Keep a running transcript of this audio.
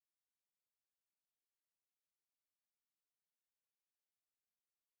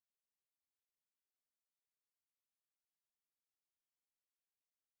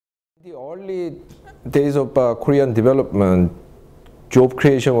The early days of Korean development, job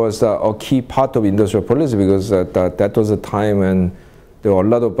creation was a key part of industrial policy because that was a time when there were a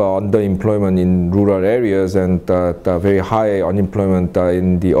lot of underemployment in rural areas and very high unemployment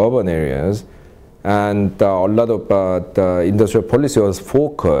in the urban areas. And a lot of the industrial policy was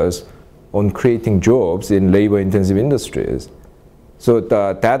focused on creating jobs in labor-intensive industries. So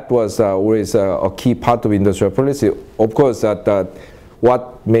that was always a key part of industrial policy. Of course,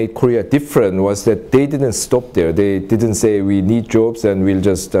 what made Korea different was that they didn't stop there. They didn't say we need jobs and we'll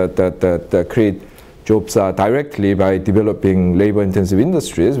just create jobs directly by developing labor-intensive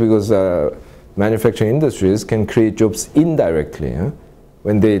industries, because manufacturing industries can create jobs indirectly.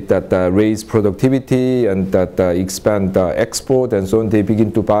 When they raise productivity and expand export and so on, they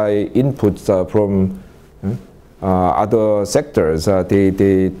begin to buy inputs from other sectors.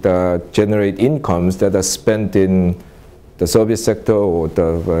 They generate incomes that are spent in the service sector or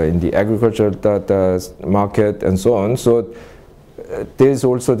in the agricultural market and so on. So there's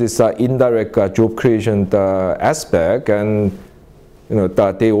also this indirect job creation aspect, and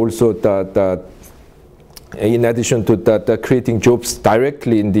they also in addition to creating jobs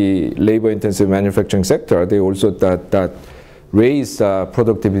directly in the labor-intensive manufacturing sector, they also raise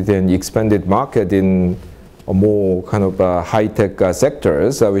productivity and expanded market in more kind of high-tech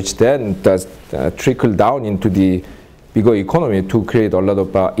sectors, which then does trickle down into the bigger economy to create a lot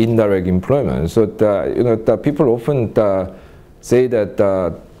of indirect employment. So people often say that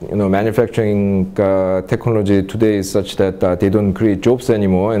manufacturing technology today is such that they don't create jobs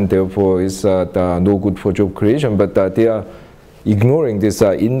anymore, and therefore is no good for job creation. But they are ignoring this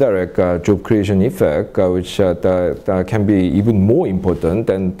indirect job creation effect, which can be even more important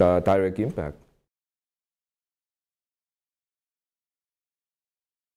than the direct impact.